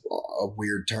 that's a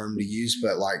weird term to use,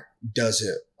 but like, does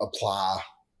it apply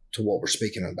to what we're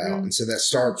speaking about? And so that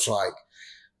starts like,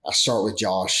 I start with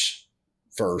Josh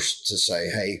first to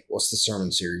say, hey, what's the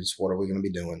sermon series? What are we going to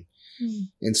be doing?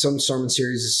 In some sermon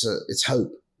series, it's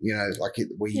hope, you know, like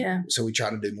so we try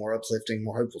to do more uplifting,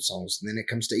 more hopeful songs. And then it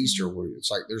comes to Easter where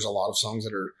it's like, there's a lot of songs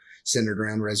that are centered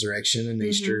around resurrection and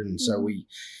Easter. And so we,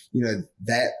 you know,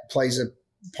 that plays a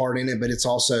part in it, but it's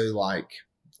also like,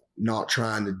 not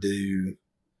trying to do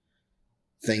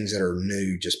things that are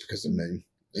new just because they're new.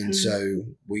 And so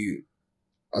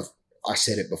I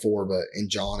said it before, but in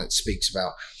John, it speaks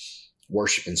about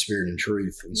worship in spirit and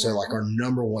truth. And so like our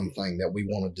number one thing that we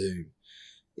want to do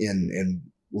in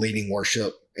leading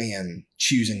worship and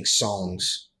choosing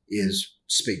songs is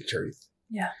speak truth.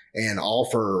 Yeah. And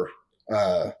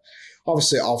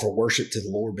obviously offer worship to the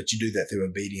Lord, but you do that through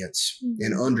obedience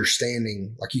and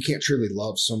understanding. Like you can't truly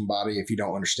love somebody if you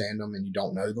don't understand them and you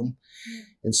don't know them.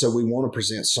 And so we want to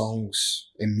present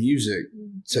songs and music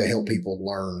to help people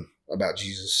learn about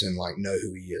Jesus and like know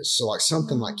who he is. So like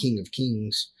something like King of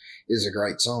Kings is a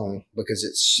great song because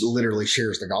it literally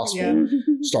shares the gospel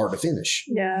start to finish.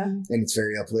 Yeah. And it's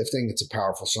very uplifting. It's a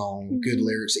powerful song, good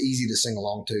lyrics, easy to sing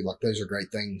along to. Like those are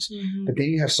great things. But then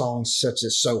you have songs such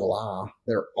as So Will I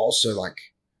that are also like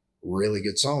really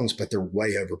good songs, but they're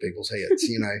way over people's heads,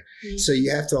 you know? So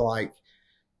you have to like,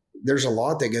 there's a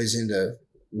lot that goes into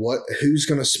who's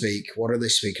going to speak, what are they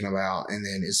speaking about? And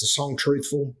then is the song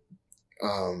truthful?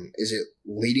 Is it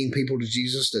leading people to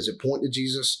Jesus? Does it point to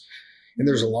Jesus? And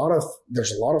there's a lot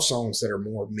of songs that are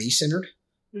more me centered.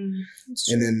 And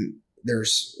then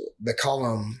they call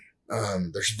them,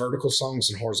 there's vertical songs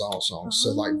and horizontal songs. So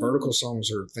like vertical songs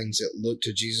are things that look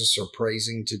to Jesus or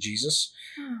praising to Jesus.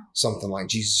 Something like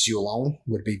Jesus, You Alone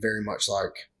would be very much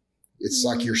like, it's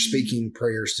like you're speaking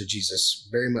prayers to Jesus,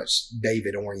 very much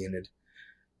David oriented.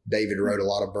 David wrote a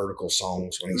lot of vertical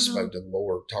songs when he spoke to the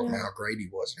Lord, talking about how great he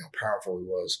was and how powerful he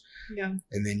was. Yeah.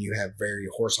 And then you have very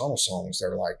horizontal songs that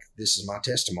are like, this is my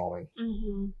testimony.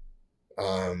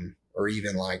 Or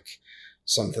even like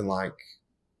something like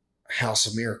House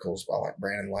of Miracles by like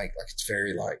Brandon Lake. Like it's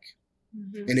very like,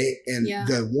 and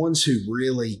the ones who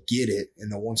really get it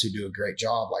and the ones who do a great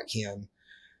job like him,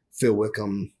 Phil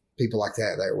Wickham, people like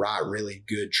that write really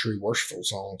good, true worshipful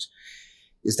songs,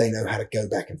 is they know how to go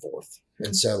back and forth.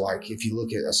 And so like, if you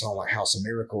look at a song like House of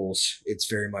Miracles, it's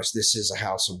very much, this is a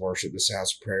house of worship, this is a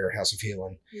house of prayer, house of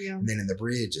healing. Yeah. And then in the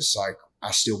bridge, it's like, I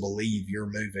still believe you're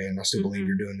moving. I still believe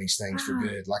you're doing these things for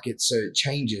good. Like so it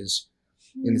changes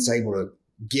and it's able to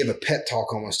give a pep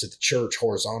talk almost to the church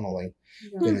horizontally.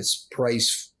 And it's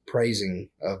praising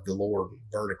of the Lord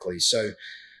vertically. So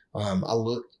I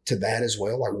look to that as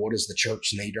well. Like, what does the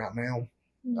church need right now?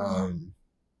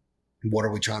 What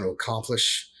are we trying to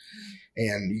accomplish?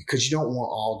 And because you don't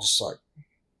want all just like,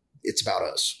 it's about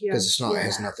us, because it's not, it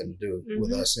has nothing to do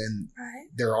with us. And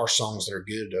there are songs that are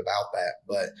good about that.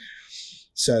 But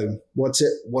so what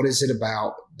is it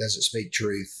about? Does it speak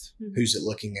truth? Who's it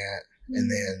looking at? And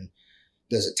then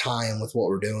does it tie in with what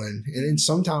we're doing? And then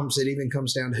sometimes it even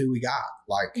comes down to who we got,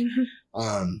 like,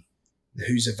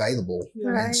 who's available.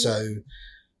 And so,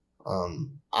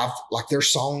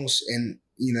 there's songs, and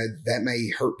you know, that may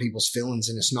hurt people's feelings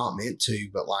and it's not meant to,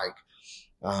 but like,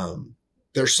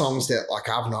 there's songs that like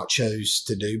I've not chose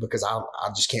to do because I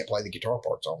just can't play the guitar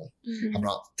parts on them. I've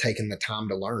not taken the time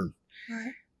to learn.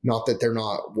 Not that they're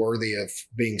not worthy of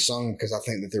being sung, because I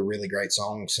think that they're really great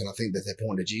songs and I think that they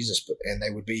point to Jesus, and they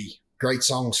would be great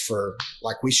songs for,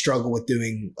 like, we struggle with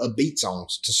doing upbeat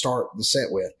songs to start the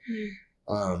set with.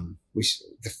 We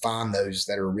find those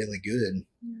that are really good.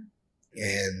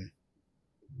 And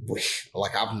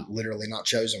I've literally not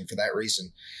chosen for that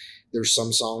reason. There's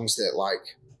some songs that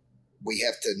like we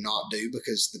have to not do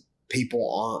because the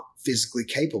people aren't physically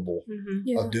capable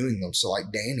of doing them. So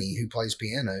like Danny, who plays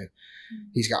piano,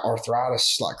 he's got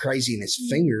arthritis like crazy in his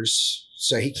fingers.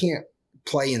 So he can't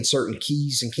play in certain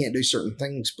keys and can't do certain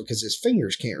things because his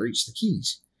fingers can't reach the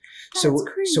keys. So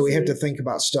we have to think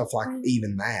about stuff like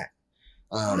even that.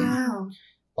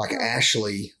 Like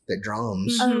Ashley that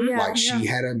drums, she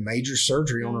had a major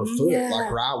surgery on her foot,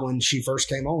 like right when she first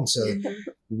came on. So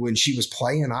when she was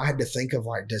playing, I had to think of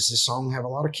like, does this song have a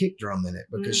lot of kick drum in it?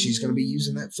 Because she's going to be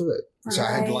using that foot. So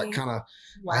I had to like I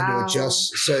had to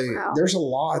adjust. So there's a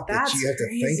lot that you have to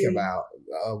think about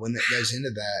when that goes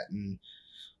into that.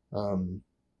 And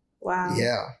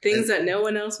things that no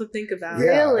one else would think about.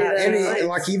 Really? And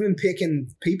like even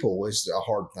picking people is a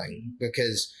hard thing,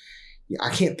 because I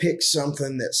can't pick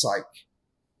something that's like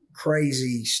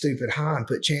crazy, stupid high and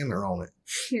put Chandler on it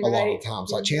a lot of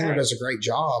times. Like Chandler does a great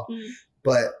job,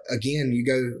 but again,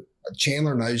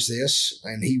 Chandler knows this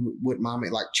and he wouldn't mind me.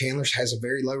 Like Chandler has a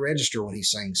very low register when he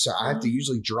sings. So I have to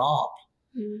usually drop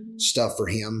stuff for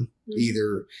him.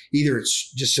 Either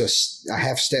it's just a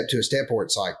half step to a step, or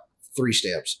it's like 3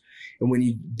 steps. And when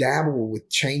you dabble with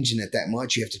changing it that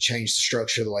much, you have to change the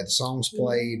structure of the way the song's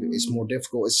played. It's more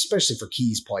difficult, especially for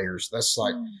keys players. That's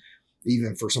like,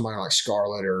 even for somebody like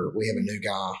Scarlett, or we have a new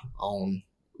guy on,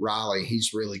 Riley,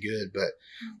 he's really good. But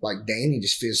like Danny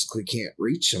just physically can't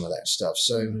reach some of that stuff.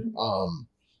 So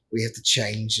we have to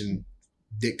change and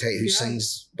dictate who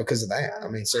sings because of that. I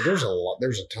mean, so there's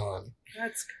a ton.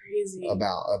 That's crazy.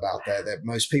 About that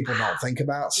most people don't think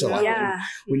about. So like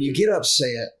when you get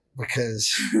upset because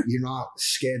you're not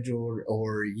scheduled,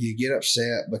 or you get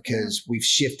upset because we've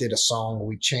shifted a song,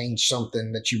 we changed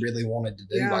something that you really wanted to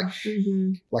do.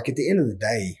 Like at the end of the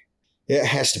day, it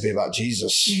has to be about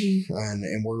Jesus.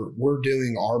 And we're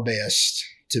doing our best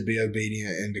to be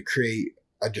obedient and to create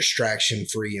a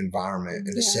distraction-free environment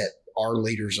and to set our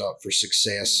leaders up for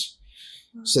success.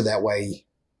 So that way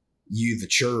you, the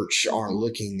church, aren't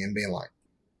looking and being like,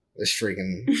 this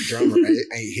freaking drummer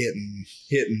ain't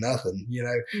hitting nothing, you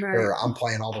know, or I'm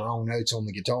playing all the wrong notes on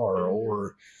the guitar,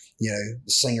 or, you know,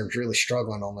 the singer's really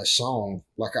struggling on this song.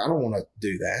 Like, I don't want to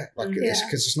do that. Like, it's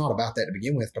because it's not about that to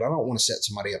begin with, but I don't want to set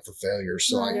somebody up for failure.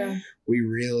 So we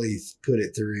really put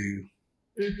it through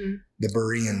the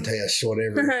Berean test,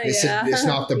 whatever. It's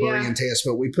not the Berean test,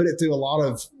 but we put it through a lot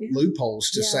of loopholes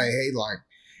to say, hey, like,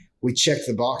 we check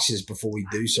the boxes before we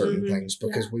do certain things,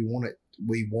 because we want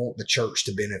we want the church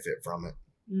to benefit from it.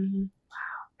 Mm-hmm.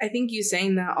 I think you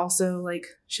saying that also like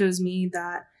shows me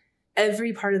that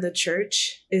every part of the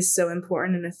church is so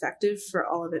important and effective for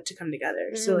all of it to come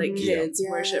together. So like kids,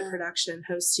 worship, production,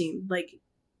 host team, like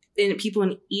people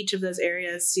in each of those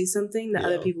areas see something that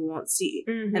other people won't see.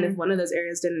 And if one of those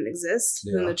areas didn't exist,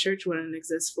 then the church wouldn't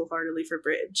exist full-heartedly for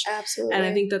Bridge. Absolutely. And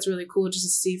I think that's really cool just to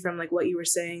see from like what you were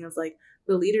saying of like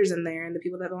the leaders in there and the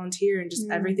people that volunteer and just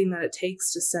everything that it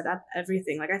takes to set up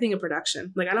everything. Like I think of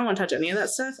production. Like I don't want to touch any of that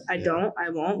stuff. I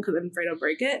won't because I'm afraid I'll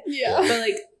break it. Yeah. But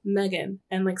like Megan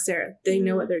and like Sarah, they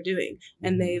know what they're doing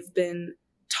and they've been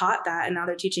taught that and now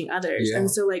they're teaching others. And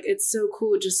so like it's so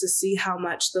cool just to see how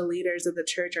much the leaders of the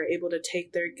church are able to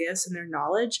take their gifts and their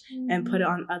knowledge and put it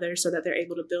on others so that they're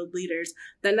able to build leaders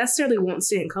that necessarily won't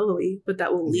stay in Cullowhee but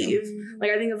that will leave.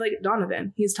 Like I think of like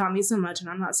Donovan, he's taught me so much and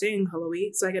I'm not staying in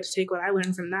Cullowhee, so I get to take what I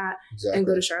learned from that and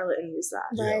go to Charlotte and use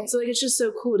that. Right. So like it's just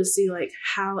so cool to see like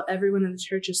how everyone in the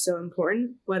church is so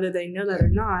important whether they know that or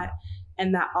not,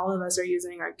 and that all of us are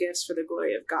using our gifts for the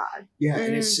glory of God. Yeah,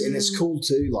 and it's cool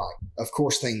too. Like, of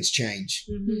course, things change,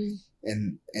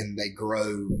 and they grow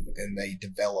and they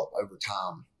develop over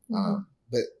time.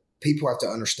 But people have to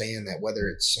understand that whether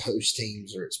it's host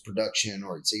teams or it's production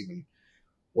or it's even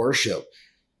worship,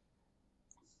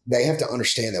 they have to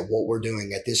understand that what we're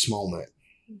doing at this moment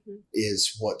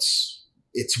is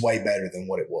it's way better than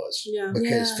what it was. Yeah.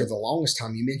 Because for the longest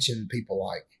time, you mentioned people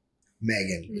like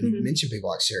Megan, and you mentioned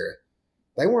people like Sarah.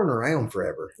 They weren't around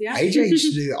forever. Yeah. AJ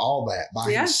used to do all that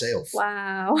by himself.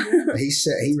 Wow.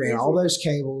 He ran all those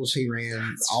cables. He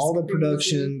ran all the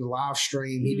production, the live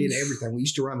stream. He did everything. We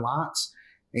used to run lights.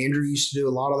 Andrew used to do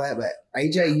a lot of that, but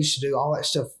AJ used to do all that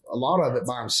stuff, a lot of it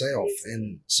by himself.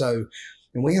 And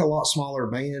we had a lot smaller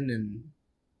band. And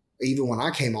even when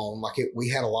I came on, we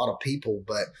had a lot of people,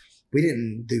 but we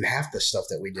didn't do half the stuff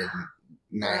that we did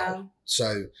now. Wow.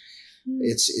 So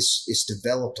it's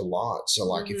developed a lot. So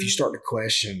like if you start to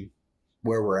question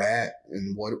where we're at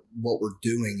and what we're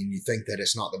doing and you think that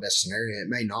it's not the best scenario, it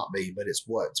may not be, but it's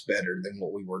what's better than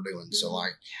what we were doing. So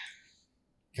like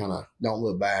kind of don't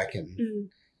look back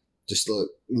and just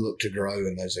look to grow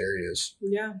in those areas.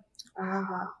 Yeah. I love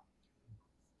that.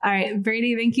 All right,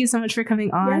 Brady, thank you so much for coming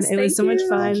on. Yes, it was so much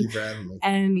fun. Thank you for having me.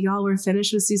 And y'all, we're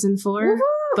finished with season 4, Woo-hoo!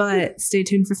 But stay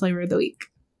tuned for Flavor of the Week.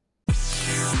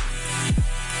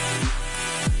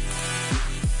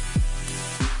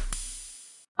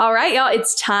 All right, y'all,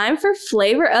 it's time for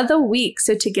Flavor of the Week.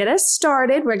 So to get us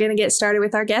started, we're going to get started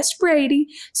with our guest, Brady.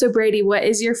 So Brady, what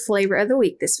is your Flavor of the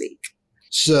Week this week?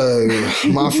 So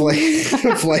my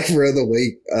flavor of the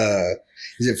week,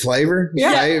 is it flavor?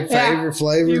 Yeah. Flavor.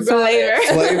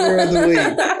 Flavor of the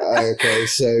week. Okay,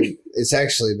 so it's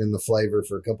actually been the flavor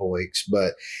for a couple of weeks,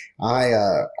 but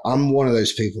I'm one of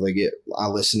those people that I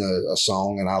listen to a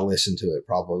song and I listen to it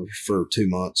probably for 2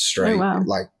 months straight,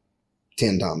 like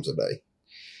 10 times a day.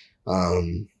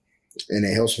 And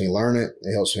it helps me learn it.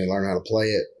 It helps me learn how to play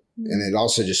it. And it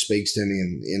also just speaks to me.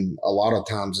 And a lot of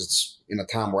times it's in a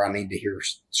time where I need to hear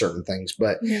certain things.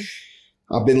 But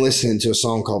I've been listening to a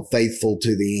song called Faithful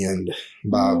to the End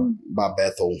by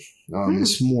Bethel.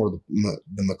 It's more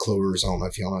the McClures. I don't know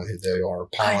if y'all know who they are,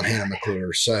 Paul and Hannah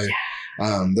McClure. So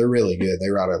they're really good. They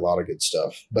write a lot of good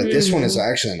stuff. But this one is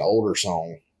actually an older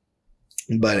song.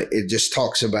 But it just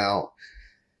talks about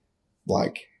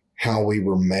like how we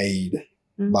were made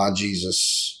by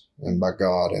Jesus and by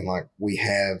God. And like we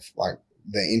have like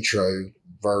the intro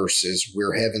verse is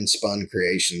we're heaven spun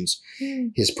creations,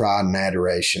 his pride and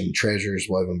adoration, treasures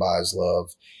woven by his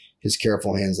love, his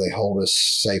careful hands, they hold us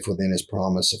safe within his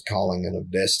promise of calling and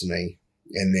of destiny.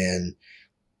 And then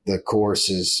the chorus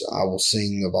is, I will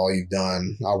sing of all you've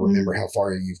done. I'll remember how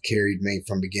far you've carried me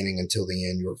from beginning until the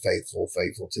end. You're faithful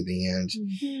to the end.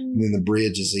 And then the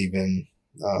bridge is even,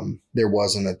 there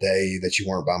wasn't a day that you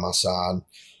weren't by my side.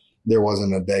 There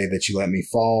wasn't a day that you let me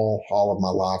fall. All of my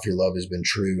life, your love has been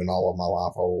true, and all of my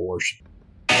life, I will worship.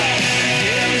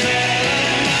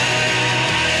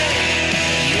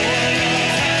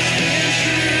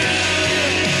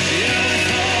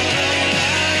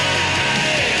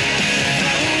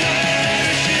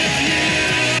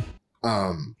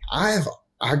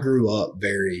 I grew up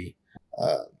very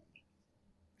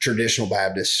traditional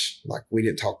Baptist. Like we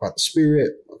didn't talk about the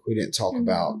Spirit. We didn't talk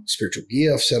about spiritual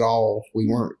gifts at all. We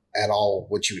weren't at all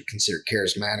what you would consider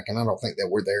charismatic. And I don't think that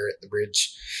we're there at the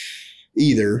Bridge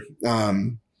either.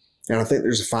 And I think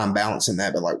there's a fine balance in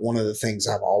that. But like one of the things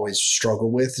I've always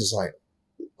struggled with is like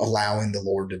allowing the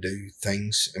Lord to do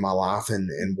things in my life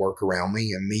and work around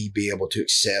me and me be able to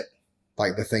accept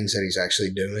like the things that he's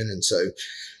actually doing. And so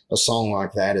a song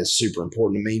like that is super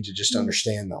important to me to just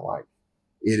understand that like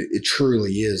it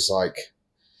truly is like,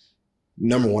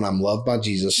 number one, I'm loved by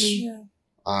Jesus. Yeah.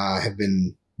 I have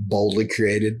been boldly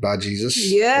created by Jesus.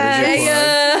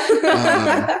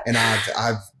 And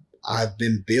I've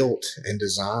been built and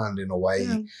designed in a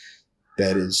way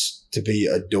that is to be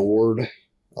adored,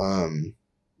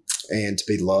 and to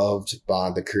be loved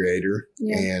by the Creator.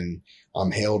 Yeah. And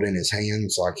I'm held in His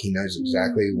hands. Like, He knows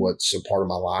exactly what's a part of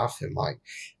my life. And like,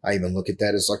 I even look at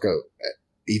that as like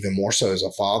even more so as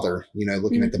a father,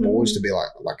 looking at the boys, to be like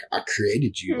I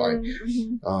created you, like,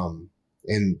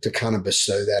 and to kind of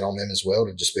bestow that on them as well,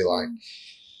 to just be like,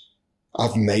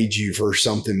 I've made you for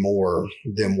something more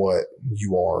than what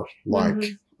you are.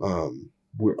 Like,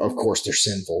 of course they're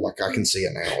sinful. Like, I can see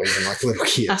it now, even like little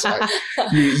kids. Like,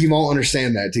 you won't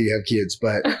understand that till you have kids,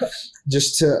 but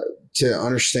just to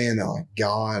understand that, like,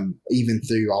 God, even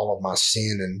through all of my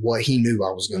sin and what He knew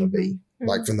I was going to be,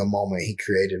 like from the moment He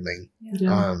created me,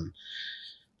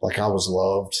 like I was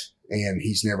loved, and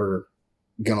He's never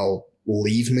going to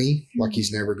leave me. Like,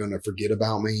 He's never going to forget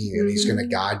about me, and He's going to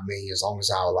guide me as long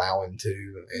as I allow Him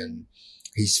to. And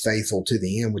He's faithful to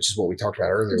the end, which is what we talked about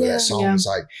earlier with that song. It's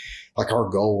like our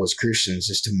goal as Christians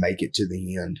is to make it to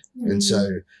the end. And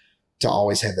so to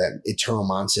always have that eternal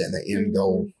mindset and the end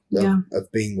goal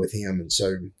of being with Him. And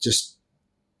so just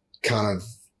kind of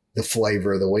the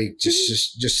flavor of the week,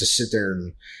 just to sit there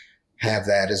and have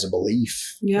that as a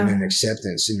belief and an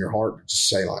acceptance in your heart, to just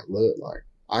say, like, look, like,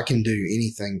 I can do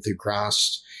anything through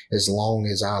Christ as long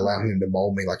as I allow Him to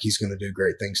mold me. Like, He's going to do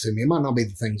great things to me. It might not be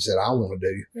the things that I want to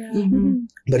do,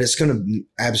 but it's going to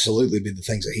absolutely be the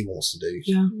things that He wants to do.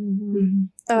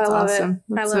 Oh, I love awesome. it.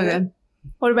 That's I love so it. good.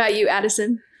 What about you,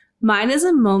 Addison? Mine is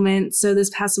a moment. So this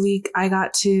past week, I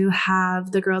got to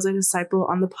have the Girls I Disciple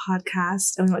on the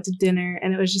podcast, and we went to dinner,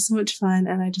 and it was just so much fun,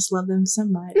 and I just love them so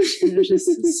much. And it was just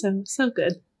so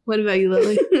good. What about you,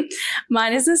 Lily?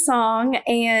 Mine is a song,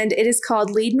 and it is called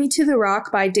Lead Me to the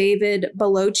Rock by David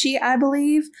Balochi, I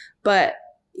believe, but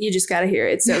you just got to hear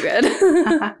it. It's so good.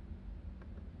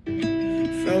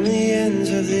 From the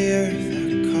ends of the earth I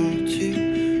call to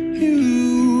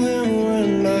you, and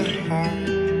when my heart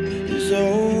is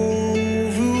overwhelmed,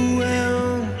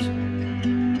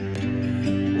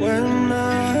 when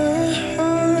my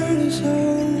heart is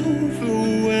overwhelmed.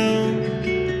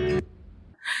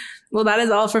 Well, that is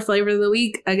all for Flavor of the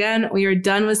Week. Again, we are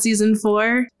done with season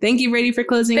 4. Thank you, Brady, for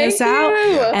closing us out.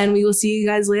 And we will see you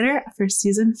guys later for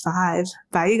season 5.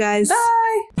 Bye, you guys.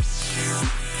 Bye.